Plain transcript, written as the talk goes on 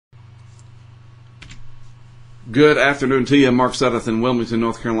Good afternoon to you. Mark Sudduth in Wilmington,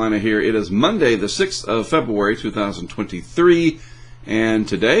 North Carolina here. It is Monday, the 6th of February, 2023, and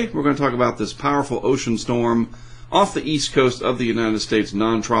today we're going to talk about this powerful ocean storm off the east coast of the United States,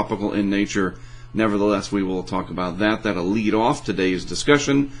 non-tropical in nature. Nevertheless, we will talk about that. That'll lead off today's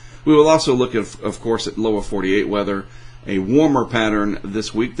discussion. We will also look, of course, at lower 48 weather, a warmer pattern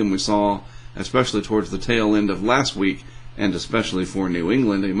this week than we saw, especially towards the tail end of last week, and especially for New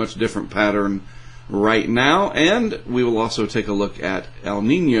England, a much different pattern right now. And we will also take a look at El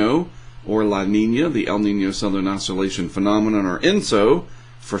Nino, or La Nina, the El Nino Southern Oscillation Phenomenon, or ENSO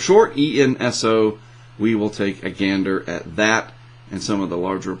for short, ENSO. We will take a gander at that and some of the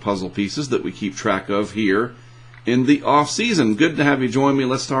larger puzzle pieces that we keep track of here in the off-season. Good to have you join me.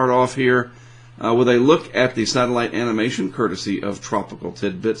 Let's start off here with a look at the satellite animation courtesy of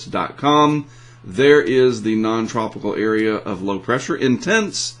TropicalTidbits.com. There is the non-tropical area of low pressure.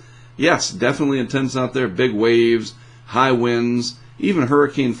 Intense. Yes, definitely intense out there. Big waves, high winds, even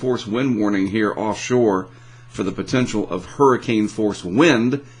hurricane force wind warning here offshore for the potential of hurricane force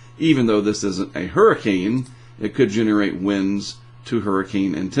wind. Even though this isn't a hurricane, it could generate winds to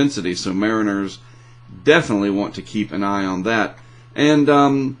hurricane intensity. So mariners definitely want to keep an eye on that.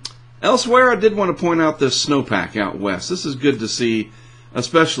 And elsewhere, I did want to point out this snowpack out west. This is good to see,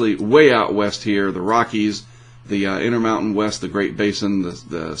 especially way out west here, the Rockies, the Intermountain West, the Great Basin,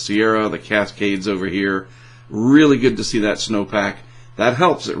 the Sierra, the Cascades over here. Really good to see that snowpack. That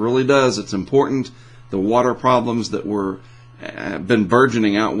helps. It really does. It's important. The water problems that were been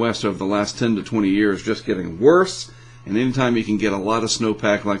burgeoning out west over the last 10 to 20 years just getting worse. And anytime you can get a lot of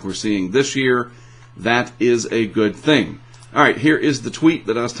snowpack like we're seeing this year, that is a good thing. All right, here is the tweet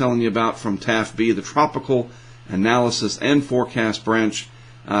that I was telling you about from TAFB, the Tropical Analysis and Forecast Branch.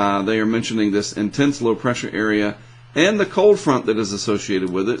 They are mentioning this intense low pressure area and the cold front that is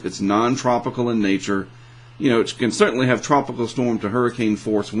associated with it. It's non-tropical in nature. You know, it can certainly have tropical storm to hurricane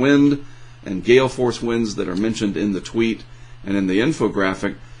force wind and gale force winds that are mentioned in the tweet and in the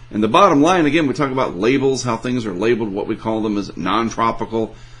infographic. And the bottom line, again, we talk about labels, how things are labeled, what we call them as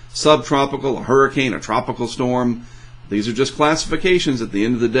non-tropical, subtropical, a hurricane, a tropical storm. These are just classifications at the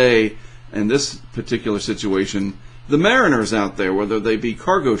end of the day. In this particular situation, the mariners out there, whether they be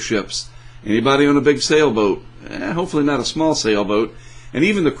cargo ships, anybody on a big sailboat, hopefully not a small sailboat, and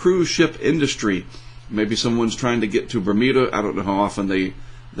even the cruise ship industry. Maybe someone's trying to get to Bermuda. I don't know how often the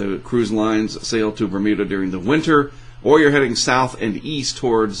cruise lines sail to Bermuda during the winter, or you're heading south and east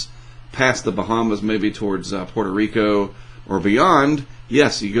towards past the Bahamas, maybe towards Puerto Rico or beyond.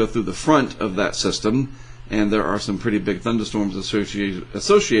 Yes, you go through the front of that system, and there are some pretty big thunderstorms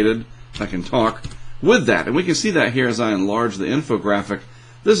associated, if I can talk, with that. And we can see that here as I enlarge the infographic.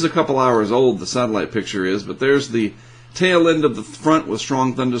 This is a couple hours old, the satellite picture is, but there's the tail end of the front with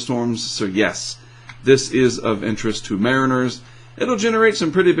strong thunderstorms. So yes, this is of interest to mariners. It'll generate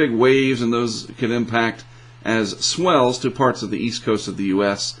some pretty big waves, and those can impact as swells to parts of the east coast of the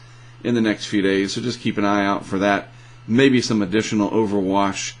U.S. in the next few days. So just keep an eye out for that. Maybe some additional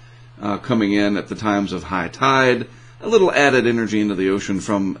overwash coming in at the times of high tide. A little added energy into the ocean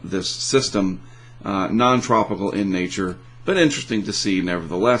from this system. Non-tropical in nature, but interesting to see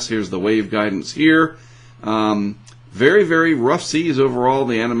nevertheless. Here's the wave guidance here. Very, very rough seas overall.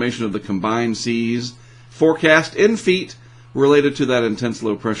 The animation of the combined seas forecast in feet related to that intense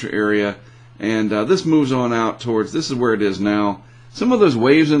low pressure area. And this moves on out towards, this is where it is now. Some of those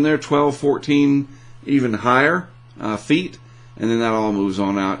waves in there, 12, 14, even higher feet. And then that all moves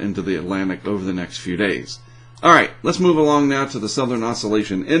on out into the Atlantic over the next few days. All right, let's move along now to the Southern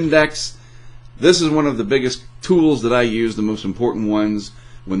Oscillation Index. This is one of the biggest tools that I use, the most important ones.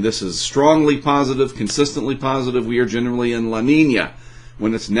 When this is strongly positive, consistently positive, we are generally in La Nina.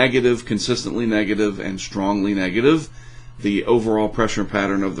 When it's negative, consistently negative, and strongly negative, the overall pressure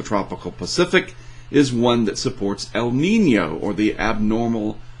pattern of the tropical Pacific is one that supports El Nino, or the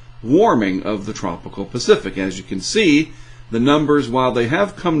abnormal warming of the tropical Pacific. As you can see, the numbers, while they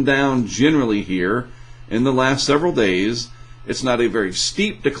have come down generally here in the last several days, it's not a very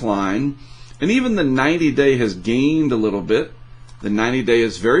steep decline. And even the 90-day has gained a little bit. The 90-day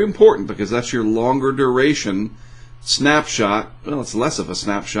is very important because that's your longer duration snapshot. Well, it's less of a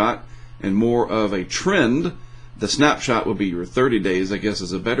snapshot and more of a trend. The snapshot would be your 30 days, I guess,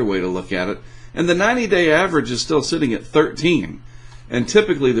 is a better way to look at it. And the 90-day average is still sitting at 13. And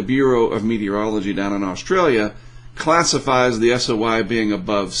typically the Bureau of Meteorology down in Australia classifies the SOI being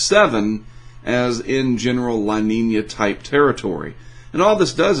above 7 as in general La Nina type territory. And all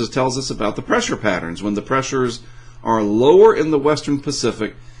this does is tells us about the pressure patterns. When the pressures are lower in the western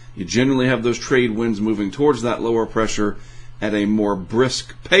Pacific, you generally have those trade winds moving towards that lower pressure at a more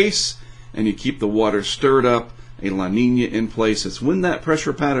brisk pace. and you keep the water stirred up, a La Nina in place. It's when that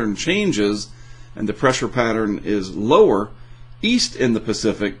pressure pattern changes and the pressure pattern is lower east in the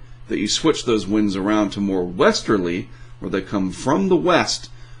Pacific that you switch those winds around to more westerly, where they come from the west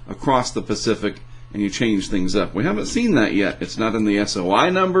across the Pacific, and you change things up. We haven't seen that yet. It's not in the SOI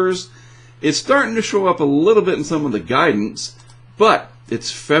numbers. It's starting to show up a little bit in some of the guidance, but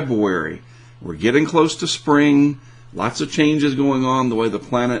it's February. We're getting close to spring. Lots of changes going on, the way the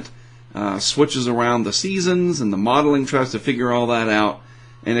planet switches around the seasons, and the modeling tries to figure all that out,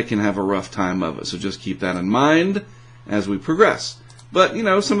 and it can have a rough time of it. So just keep that in mind as we progress. But, you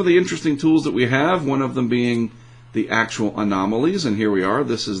know, some of the interesting tools that we have, one of them being the actual anomalies, and here we are.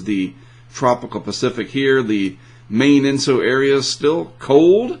 This is the tropical Pacific here. The main ENSO area is still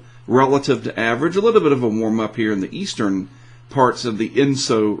cold relative to average. A little bit of a warm-up here in the eastern parts of the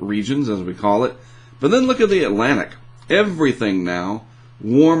ENSO regions, as we call it. But then look at the Atlantic. Everything now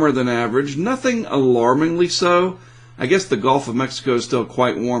warmer than average. Nothing alarmingly so. I guess the Gulf of Mexico is still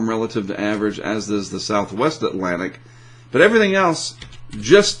quite warm relative to average, as is the Southwest Atlantic. But everything else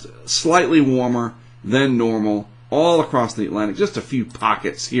just slightly warmer than normal all across the Atlantic. Just a few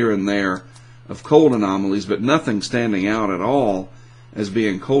pockets here and there of cold anomalies, but nothing standing out at all as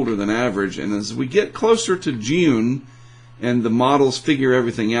being colder than average. And as we get closer to June and the models figure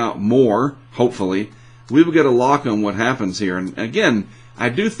everything out more, hopefully, we will get a lock on what happens here. And again, I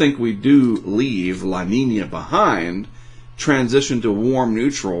do think we do leave La Nina behind, transition to warm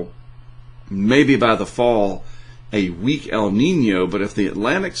neutral, maybe by the fall, a weak El Nino. But if the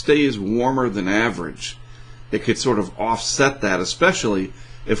Atlantic stays warmer than average, it could sort of offset that, especially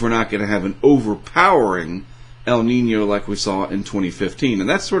if we're not going to have an overpowering El Nino like we saw in 2015. And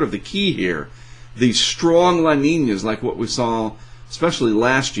that's sort of the key here. These strong La Ninas, like what we saw, especially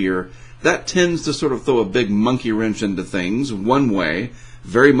last year, that tends to sort of throw a big monkey wrench into things one way,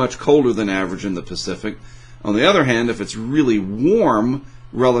 very much colder than average in the Pacific. On the other hand, if it's really warm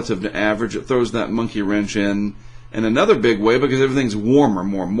relative to average, it throws that monkey wrench in another big way, because everything's warmer,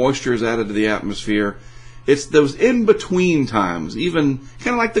 more moisture is added to the atmosphere. It's those in-between times, even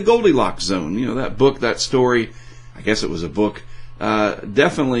kind of like the Goldilocks zone. You know, that book, that story, I guess it was a book,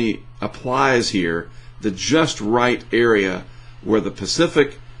 definitely applies here. The just right area where the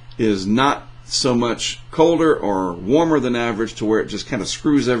Pacific is not so much colder or warmer than average to where it just kind of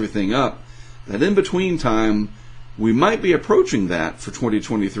screws everything up. That in-between time, we might be approaching that for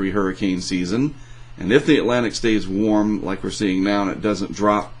 2023 hurricane season. And if the Atlantic stays warm like we're seeing now and it doesn't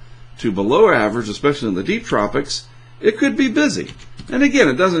drop to below average, especially in the deep tropics, it could be busy. And again,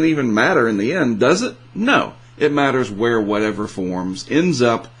 it doesn't even matter in the end, does it? No. It matters where whatever forms ends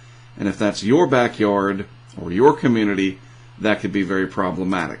up, and if that's your backyard or your community, that could be very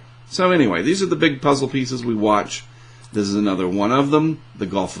problematic. So anyway, these are the big puzzle pieces we watch. This is another one of them. The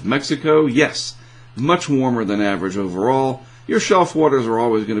Gulf of Mexico, yes, much warmer than average overall. Your shelf waters are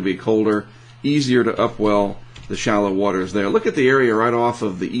always going to be colder, easier to upwell the shallow waters there. Look at the area right off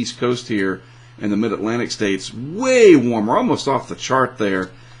of the east coast here in the mid-Atlantic states. Way warmer, almost off the chart there.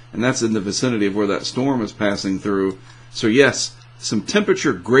 And that's in the vicinity of where that storm is passing through. So yes, some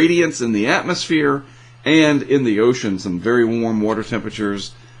temperature gradients in the atmosphere and in the ocean, some very warm water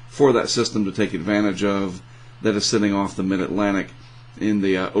temperatures for that system to take advantage of that is sitting off the mid-Atlantic in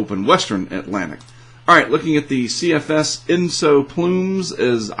the open western Atlantic. All right, looking at the CFS ENSO plumes,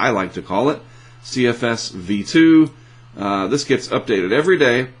 as I like to call it, CFS V2. This gets updated every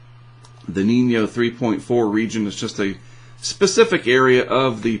day. The Nino 3.4 region is just a specific area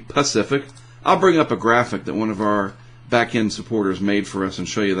of the Pacific. I'll bring up a graphic that one of our back-end supporters made for us and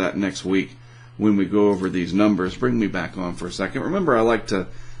show you that next week when we go over these numbers. Bring me back on for a second. Remember, I like to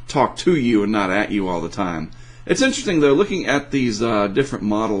talk to you and not at you all the time. It's interesting, though, looking at these different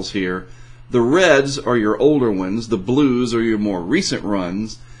models here. The reds are your older ones. The blues are your more recent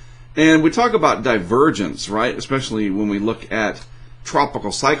runs. And we talk about divergence, right? Especially when we look at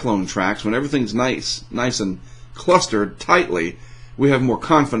tropical cyclone tracks. When everything's nice and clustered tightly, we have more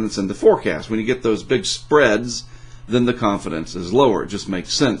confidence in the forecast. When you get those big spreads, then the confidence is lower. It just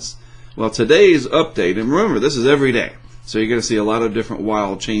makes sense. Well, today's update, and remember, this is every day, so you're going to see a lot of different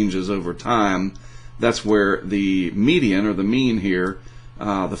wild changes over time. That's where the median, or the mean here,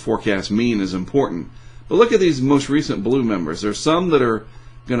 the forecast mean, is important. But look at these most recent blue members. There's some that are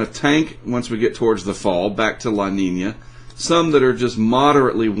going to tank once we get towards the fall, back to La Nina. Some that are just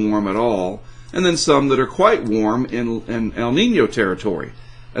moderately warm at all, and then some that are quite warm in El Nino territory.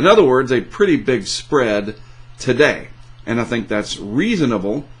 In other words, a pretty big spread today. And I think that's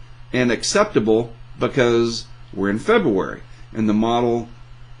reasonable and acceptable because we're in February. And the model,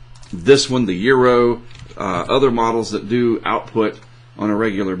 this one, the Euro, other models that do output on a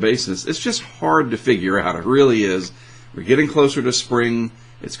regular basis. It's just hard to figure out. It really is. We're getting closer to spring.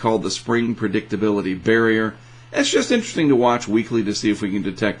 It's called the spring predictability barrier. It's just interesting to watch weekly to see if we can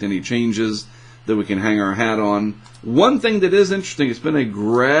detect any changes that we can hang our hat on. One thing that is interesting, it's been a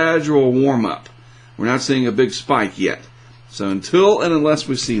gradual warm-up. We're not seeing a big spike yet. So until and unless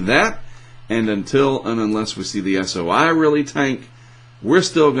we see that, and until and unless we see the SOI really tank, we're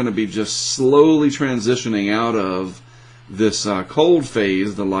still going to be just slowly transitioning out of this cold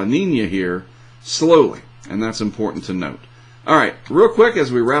phase, the La Nina here, slowly. And that's important to note. All right, real quick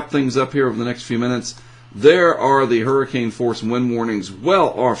as we wrap things up here over the next few minutes, there are the hurricane force wind warnings well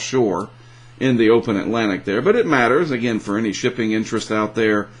offshore in the open Atlantic there. But it matters, again, for any shipping interest out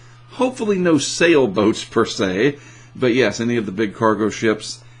there. Hopefully no sailboats per se. But yes, any of the big cargo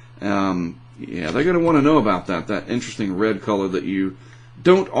ships, yeah, they're going to want to know about that interesting red color that you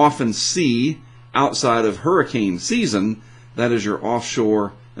don't often see outside of hurricane season. That is your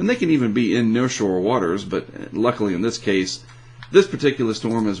offshore, and they can even be in nearshore waters, but luckily in this case, this particular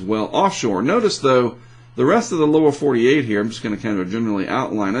storm is well offshore. Notice, though, the rest of the lower 48 here, I'm just going to kind of generally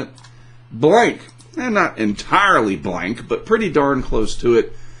outline it, blank. And not entirely blank, but pretty darn close to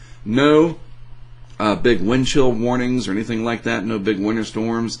it. No big wind chill warnings or anything like that. No big winter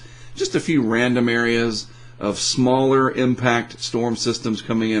storms. Just a few random areas of smaller impact storm systems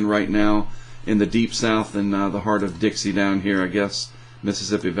coming in right now in the deep south and the heart of Dixie down here, I guess.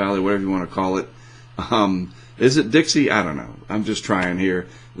 Mississippi Valley, whatever you want to call it. Is it Dixie? I don't know. I'm just trying here.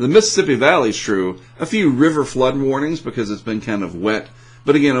 The Mississippi Valley's true. A few river flood warnings because it's been kind of wet.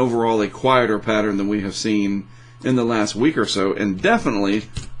 But again, overall, a quieter pattern than we have seen in the last week or so. And definitely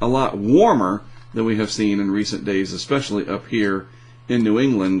a lot warmer than we have seen in recent days, especially up here in New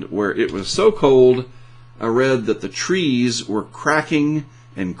England, where it was so cold. I read that the trees were cracking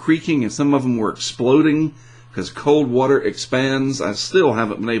and creaking, and some of them were exploding because cold water expands. I still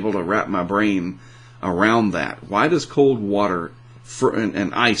haven't been able to wrap my brain around that. Why does cold water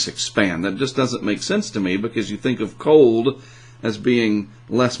and ice expand? That just doesn't make sense to me, because you think of cold as being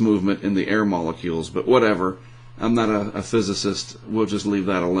less movement in the air molecules, but whatever. I'm not a physicist. We'll just leave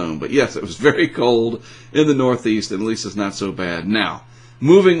that alone. But yes, it was very cold in the Northeast, and at least it's not so bad. Now,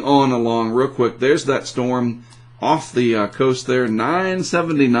 moving on along real quick, there's that storm off the coast there,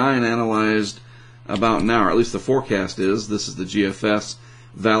 979 analyzed about now, or at least the forecast is. This is the GFS,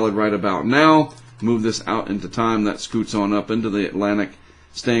 valid right about now. Move this out into time, that scoots on up into the Atlantic,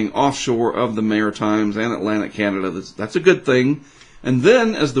 staying offshore of the Maritimes and Atlantic Canada. That's a good thing. And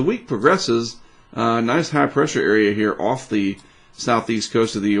then, as the week progresses, nice high pressure area here off the southeast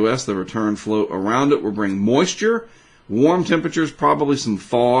coast of the U.S. The return flow around it will bring moisture, warm temperatures, probably some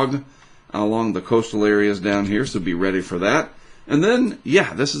fog along the coastal areas down here, so be ready for that. And then,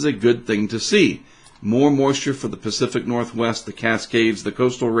 yeah, this is a good thing to see. More moisture for the Pacific Northwest, the Cascades, the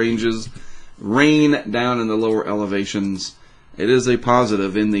coastal ranges, rain down in the lower elevations. It is a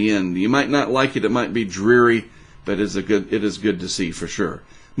positive in the end. You might not like it. It might be dreary, but it is good to see for sure.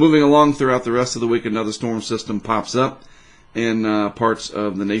 Moving along throughout the rest of the week, another storm system pops up in parts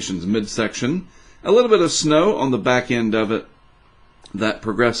of the nation's midsection. A little bit of snow on the back end of it that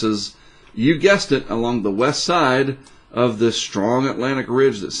progresses, you guessed it, along the west side of this strong Atlantic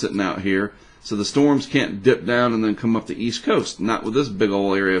ridge that's sitting out here. So the storms can't dip down and then come up the east coast. Not with this big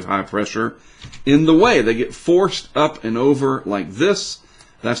old area of high pressure in the way. They get forced up and over like this.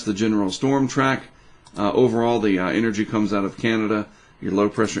 That's the general storm track. Overall, the energy comes out of Canada. Your low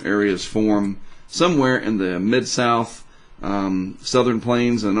pressure areas form somewhere in the mid-south, southern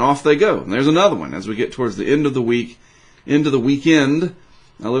plains, and off they go. And there's another one as we get towards the end of the week, into the weekend.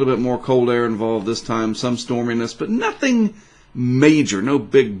 A little bit more cold air involved this time, some storminess, but nothing major, no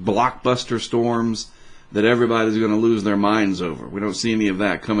big blockbuster storms that everybody's going to lose their minds over. We don't see any of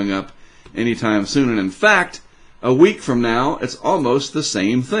that coming up anytime soon. And in fact, a week from now, it's almost the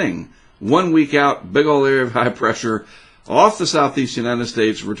same thing. 1 week out, big old area of high pressure off the southeast United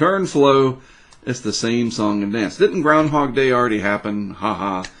States, return flow. It's the same song and dance. Didn't Groundhog Day already happen?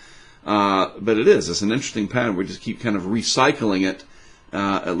 Ha ha. But it is. It's an interesting pattern. We just keep kind of recycling it,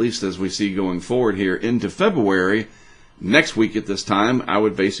 at least as we see going forward here into February. Next week at this time, I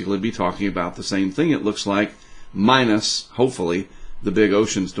would basically be talking about the same thing, it looks like, minus, hopefully, the big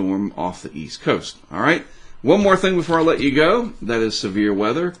ocean storm off the East Coast. All right? One more thing before I let you go. That is severe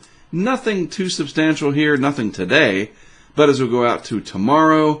weather. Nothing too substantial here, nothing today. But as we go out to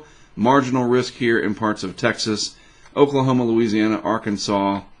tomorrow, marginal risk here in parts of Texas, Oklahoma, Louisiana,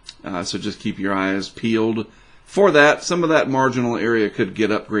 Arkansas. So just keep your eyes peeled for that. Some of that marginal area could get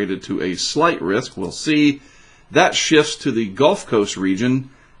upgraded to a slight risk. We'll see. That shifts to the Gulf Coast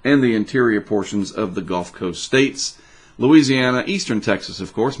region and the interior portions of the Gulf Coast states. Louisiana, eastern Texas,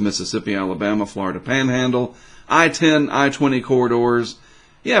 of course, Mississippi, Alabama, Florida Panhandle, I-10, I-20 corridors.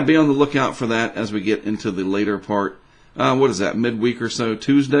 Yeah, be on the lookout for that as we get into the later part. What is that, midweek or so?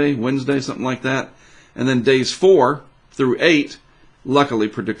 Tuesday, Wednesday, something like that. And then days 4 through 8, luckily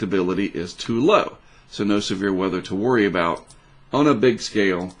predictability is too low. So no severe weather to worry about on a big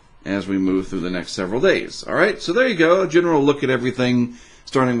scale as we move through the next several days. All right, so there you go. A general look at everything,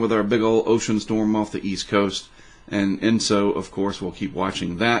 starting with our big old ocean storm off the East Coast. And ENSO, of course, we'll keep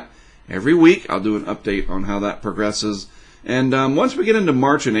watching that every week. I'll do an update on how that progresses. And once we get into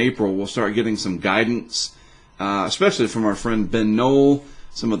March and April, we'll start getting some guidance, especially from our friend Ben Knoll,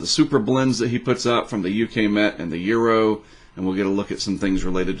 some of the super blends that he puts up from the UK Met and the Euro, and we'll get a look at some things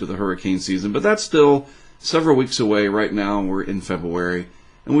related to the hurricane season. But that's still several weeks away. Right now, we're in February,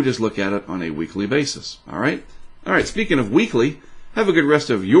 and we just look at it on a weekly basis. All right? All right, speaking of weekly, have a good rest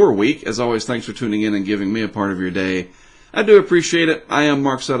of your week. As always, thanks for tuning in and giving me a part of your day. I do appreciate it. I am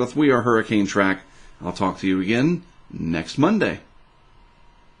Mark Sudduth. We are HurricaneTrack. I'll talk to you again next Monday.